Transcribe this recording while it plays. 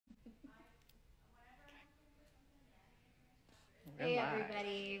Hey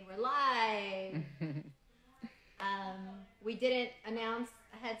everybody, we're live. We didn't announce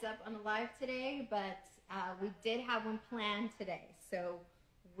a heads up on the live today, but we did have one planned today. So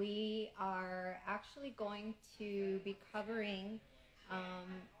we are actually going to be covering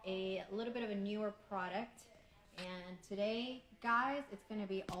a little bit of a newer product. And today, guys, it's going to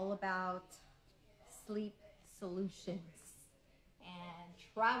be all about sleep solutions and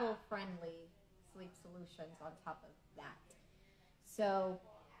travel-friendly sleep solutions on top of that. So,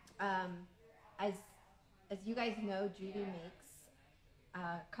 as you guys know, Joovy makes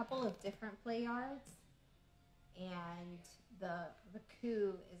a couple of different Playards, and the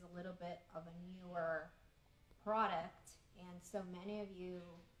Coup is a little bit of a newer product, and so many of you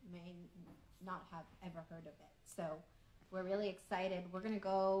may not have ever heard of it. So, we're really excited. We're gonna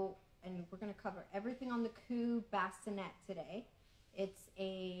go and we're gonna cover everything on the Coup Bassinet today. It's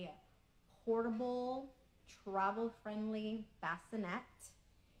a portable, travel-friendly bassinet,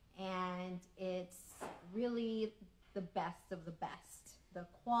 and it's really the best of the best. The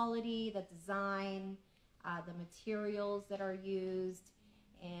quality, the design, the materials that are used,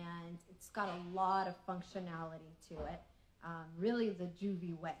 and it's got a lot of functionality to it, really the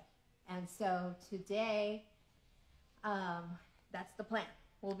Joovy way. And so today, that's the plan.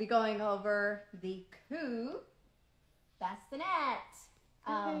 We'll be going over the Coup Bassinet.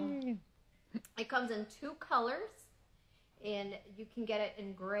 It comes in two colors, and you can get it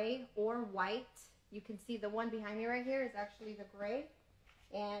in gray or white. You can see the one behind me right here is actually the gray,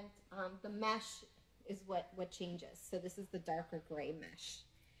 and the mesh is what changes. So this is the darker gray mesh.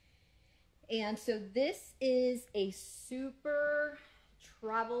 And so this is a super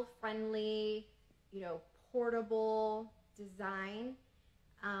travel-friendly, portable design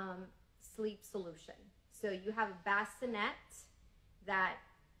sleep solution. So you have a bassinet that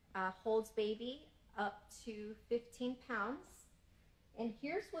holds baby up to 15 pounds. And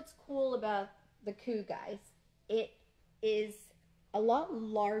here's what's cool about the Coup, guys. It is a lot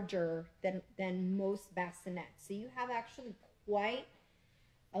larger than most bassinets. So you have actually quite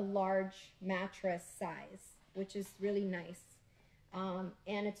a large mattress size, which is really nice. And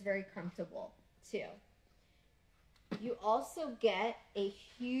it's very comfortable too. You also get a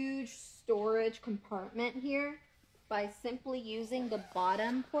huge storage compartment here by simply using the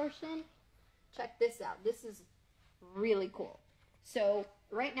bottom portion. Check this out. This is really cool. So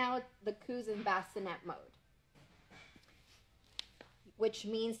right now the Coup's in bassinet mode, which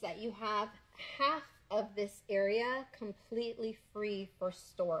means that you have half of this area completely free for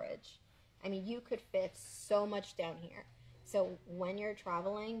storage. I mean, you could fit so much down here. So when you're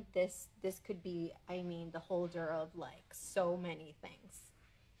traveling, this could be, I mean, the holder of like so many things,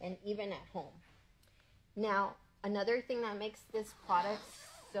 and even at home. Now, another thing that makes this product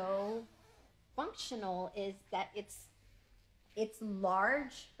so functional is that it's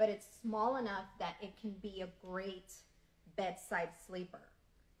large, but it's small enough that it can be a great bedside sleeper.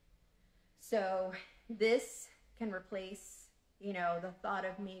 So this can replace, the thought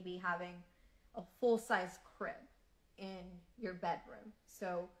of maybe having a full-size crib in your bedroom.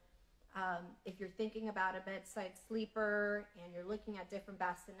 So if you're thinking about a bedside sleeper and you're looking at different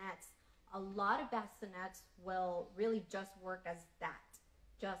bassinets, a lot of bassinets will really just work as that,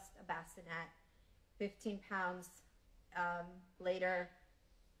 just a bassinet. 15 pounds later,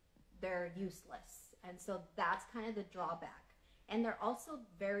 they're useless. And so that's kind of the drawback. And they're also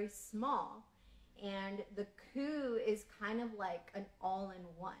very small. And the Coup is kind of like an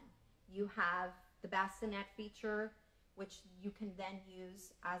all-in-one. You have the bassinet feature, which you can then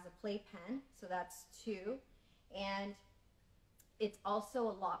use as a playpen. So that's two. And it's also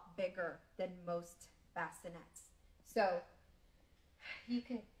a lot bigger than most bassinets. So you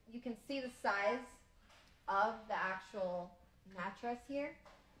can see the size of the actual mattress here.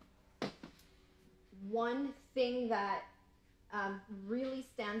 One thing that really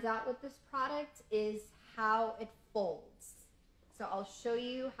stands out with this product is how it folds. So I'll show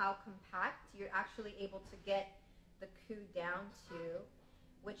you how compact you're actually able to get the Coup down to,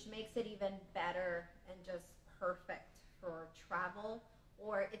 which makes it even better and just perfect for travel,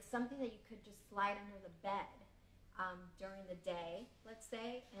 or it's something that you could just slide under the bed during the day, let's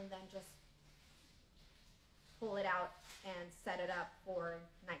say, and then just pull it out and set it up for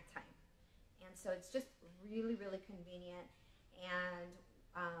nighttime. And so it's just really, really convenient, and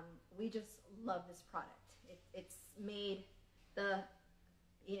we just love this product. It's made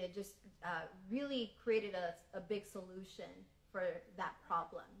really created a big solution for that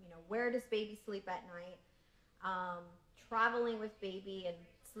problem. Where does baby sleep at night? Traveling with baby and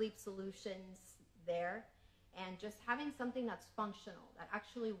sleep solutions there, and just having something that's functional, that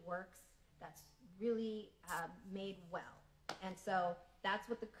actually works, that's really made well. And so that's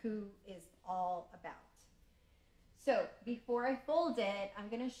what the coup is all about. So before I fold it, I'm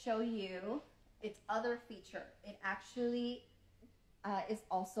going to show you its other feature. It actually is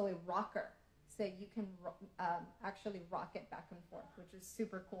also a rocker. So you can actually rock it back and forth, which is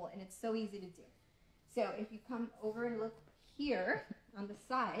super cool. And it's so easy to do. So if you come over and look here on the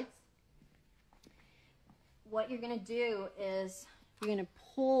sides, what you're going to do is you're going to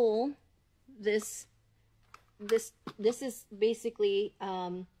pull this. This is basically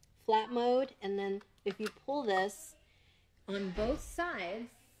flat mode, and then if you pull this on both sides,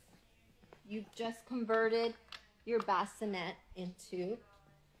 you've just converted your bassinet into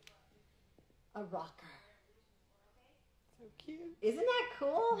a rocker. So cute. Isn't that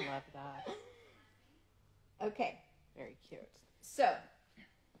cool? Love that. Okay. Very cute. So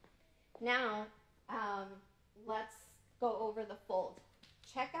now let's go over the fold.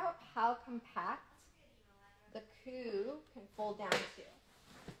 Check out how compact the coup can fold down to.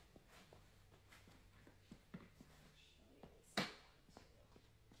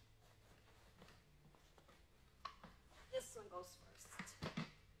 This one goes first.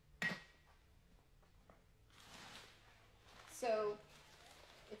 So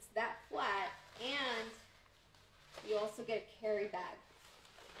it's that flat, and you also get a carry bag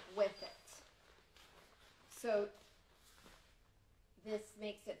with it. So this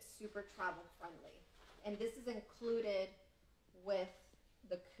makes it super travel friendly. And this is included with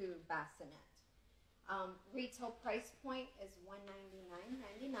the coup bassinet. Retail price point is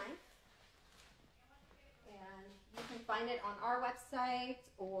 $199.99. And you can find it on our website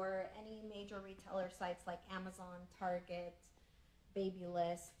or any major retailer sites like Amazon, Target,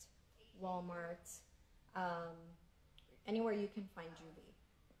 Babylist, Walmart, anywhere you can find Joovy.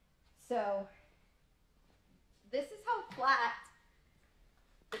 So this is how flat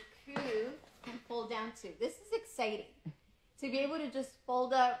the coup can fold down to. This is exciting to be able to just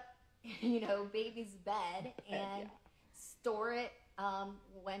fold up, baby's bed and store it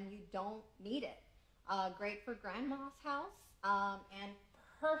when you don't need it. Great for grandma's house and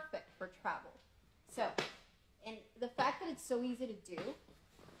perfect for travel. So, and the fact that it's so easy to do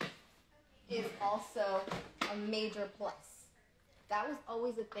is also a major plus. That was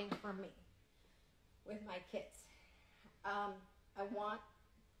always a thing for me with my kids. I want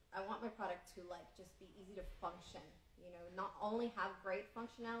my product to just be easy to function, not only have great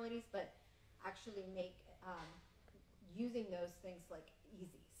functionalities, but actually make using those things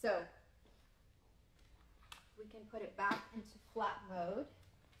easy. So we can put it back into flat mode.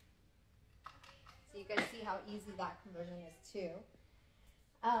 So you guys see how easy that conversion is too.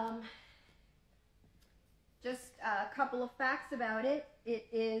 Just a couple of facts about it. It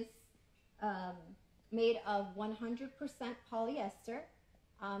is made of 100% polyester.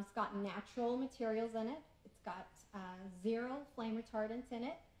 It's got natural materials in it. It's got 0 flame retardants in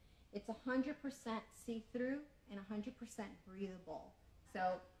it. It's 100% see-through and 100% breathable.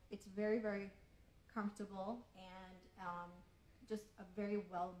 So it's very, very comfortable and just a very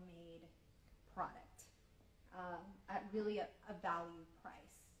well-made product at really a value price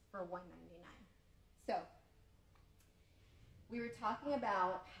for $199. So we were talking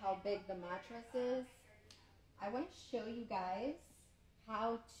about how big the mattress is. I want to show you guys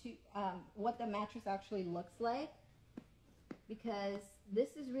what the mattress actually looks like, because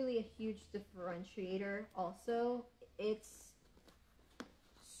this is really a huge differentiator. Also, it's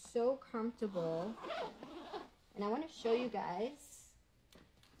so comfortable, and I want to show you guys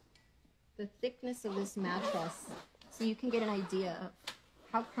the thickness of this mattress so you can get an idea of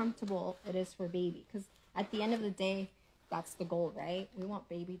how comfortable it is for baby, because at the end of the day, that's the goal, right? We want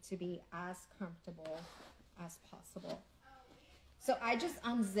baby to be as comfortable as possible. So I just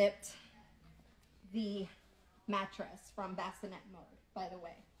unzipped the mattress from bassinet mode, by the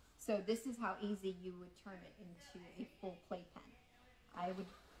way. So this is how easy you would turn it into a full playpen. I would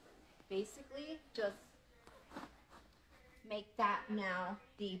basically just make that now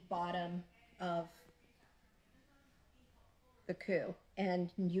the bottom of the coup,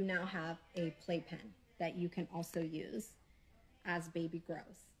 and you now have a playpen that you can also use as baby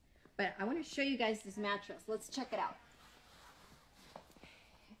grows. But I want to show you guys this mattress. Let's check it out.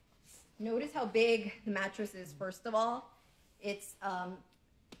 Notice how big the mattress is. First of all, it's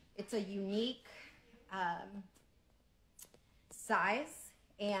a unique size,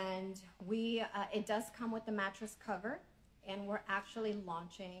 and it does come with the mattress cover, and we're actually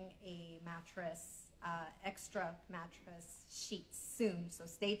launching a mattress, extra mattress sheets soon, so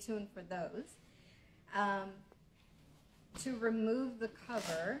stay tuned for those. To remove the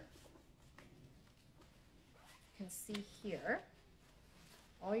cover, you can see here,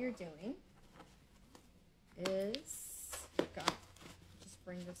 all you're doing is just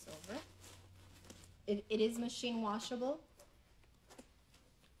bring this over. It is machine washable.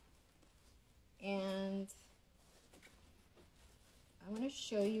 And I want to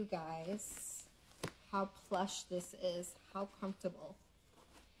show you guys how plush this is, how comfortable.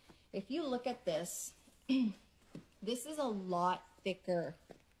 If you look at this, this is a lot thicker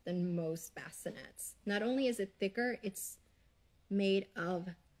than most bassinets. Not only is it thicker, it's made of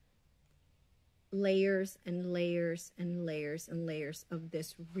layers and layers and layers and layers of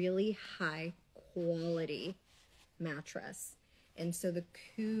this really high quality mattress. And so the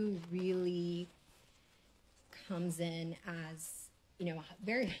Coo really comes in as, you know, a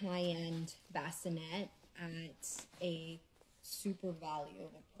very high-end bassinet at a super value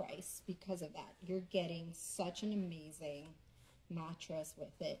of a price because of that. You're getting such an amazing mattress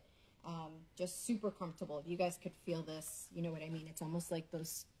with it. Just super comfortable. If you guys could feel this, you know what I mean? It's almost like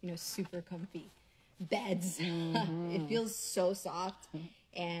those, you know, super comfy beds. It feels so soft,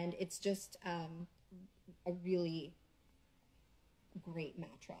 and it's just a really great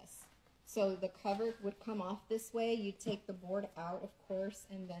mattress. So the cover would come off this way. You take the board out, of course,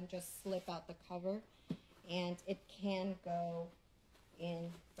 and then just slip out the cover, and it can go in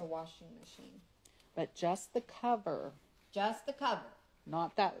the washing machine. But just the cover. Just the cover.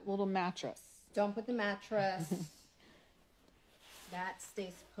 Not that little mattress. Don't put the mattress. That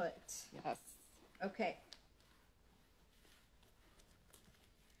stays put. Yes. Okay.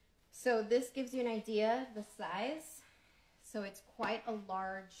 So this gives you an idea of the size. So it's quite a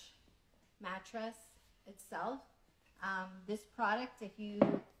large mattress itself. This product, if you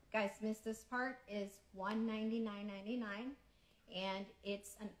guys missed this part, is $199.99, and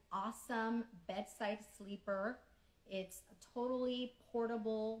it's an awesome bedside sleeper. It's a totally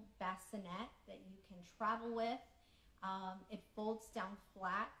portable bassinet that you can travel with. It folds down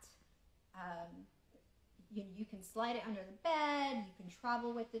flat. You can slide it under the bed. You can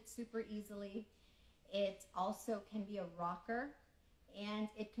travel with it super easily. It also can be a rocker, and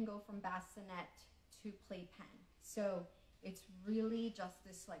it can go from bassinet to playpen. So it's really just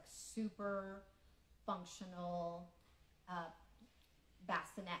this like super functional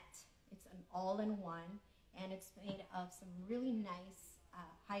bassinet. It's an all-in-one, and it's made of some really nice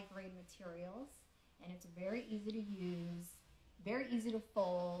high-grade materials, and it's very easy to use, very easy to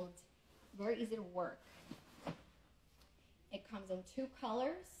fold, very easy to work. It comes in 2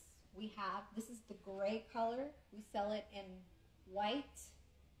 colors. We have, this is the gray color. We sell it in white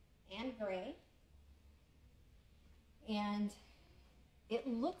and gray. And it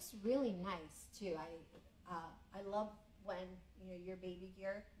looks really nice too. I love when, you know, your baby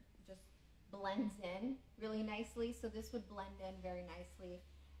gear just blends in really nicely. So this would blend in very nicely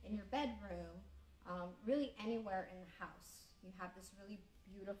in your bedroom, really anywhere in the house. You have this really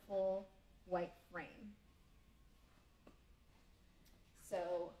beautiful white frame.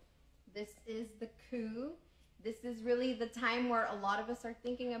 So this is the Coo. This is really the time where a lot of us are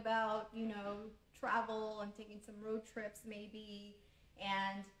thinking about, you know, travel and taking some road trips maybe.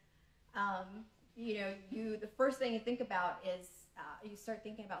 And, you know, the first thing you think about is you start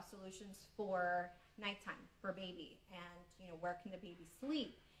thinking about solutions for nighttime for baby, and, you know, where can the baby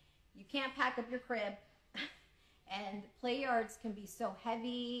sleep? You can't pack up your crib, and Playards can be so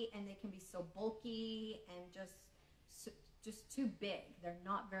heavy, and they can be so bulky and just too big. They're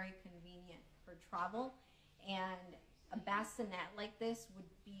not very convenient for travel, and a bassinet like this would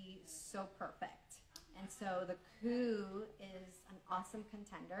be so perfect. And so the Coo is an awesome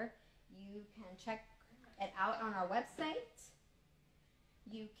contender. You can check it out on our website.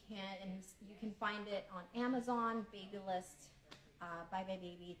 You can find it on Amazon, Babylist, Buy by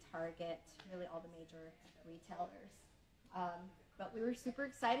Baby, Target, really all the major retailers. But we were super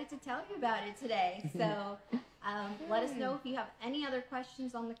excited to tell you about it today. So let us know if you have any other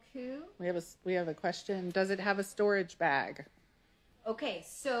questions on the Coo. We have a question. Does it have a storage bag? Okay,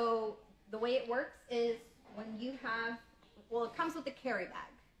 so the way it works is when you have, well, it comes with a carry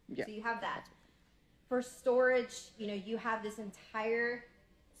bag. Yeah. So you have that. For storage, you know, you have this entire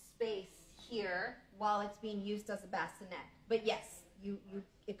space here while it's being used as a bassinet. But yes,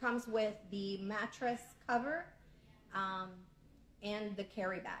 it comes with the mattress cover and the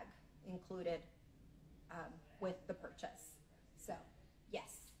carry bag included with the purchase. So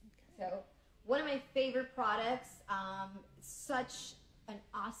yes. So one of my favorite products, such an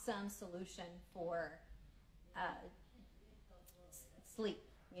awesome solution for sleep.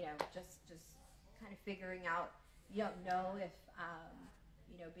 You know, just kind of figuring out, you don't know if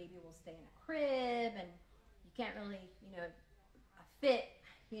you know, baby will stay in a crib, and you can't really, you know, fit,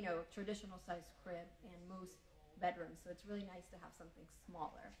 you know, traditional size crib in most bedrooms. So it's really nice to have something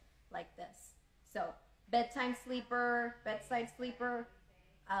smaller like this. So bedtime sleeper, bedside sleeper,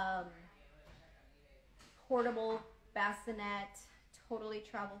 portable bassinet, totally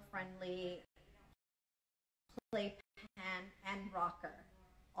travel friendly, playpen and rocker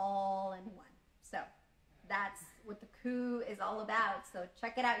all in one. So that's what the coup is all about. So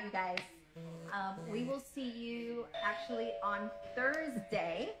check it out, you guys. We will see you actually on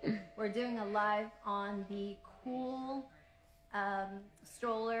Thursday. We're doing a live on the cool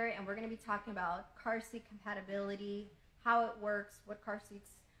stroller, and we're going to be talking about car seat compatibility, how it works, what car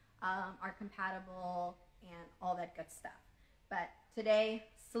seats are compatible, and all that good stuff. But today,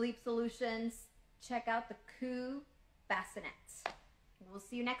 Sleep Solutions, check out the Coup Bassinet. We'll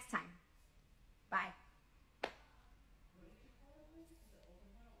see you next time. Bye.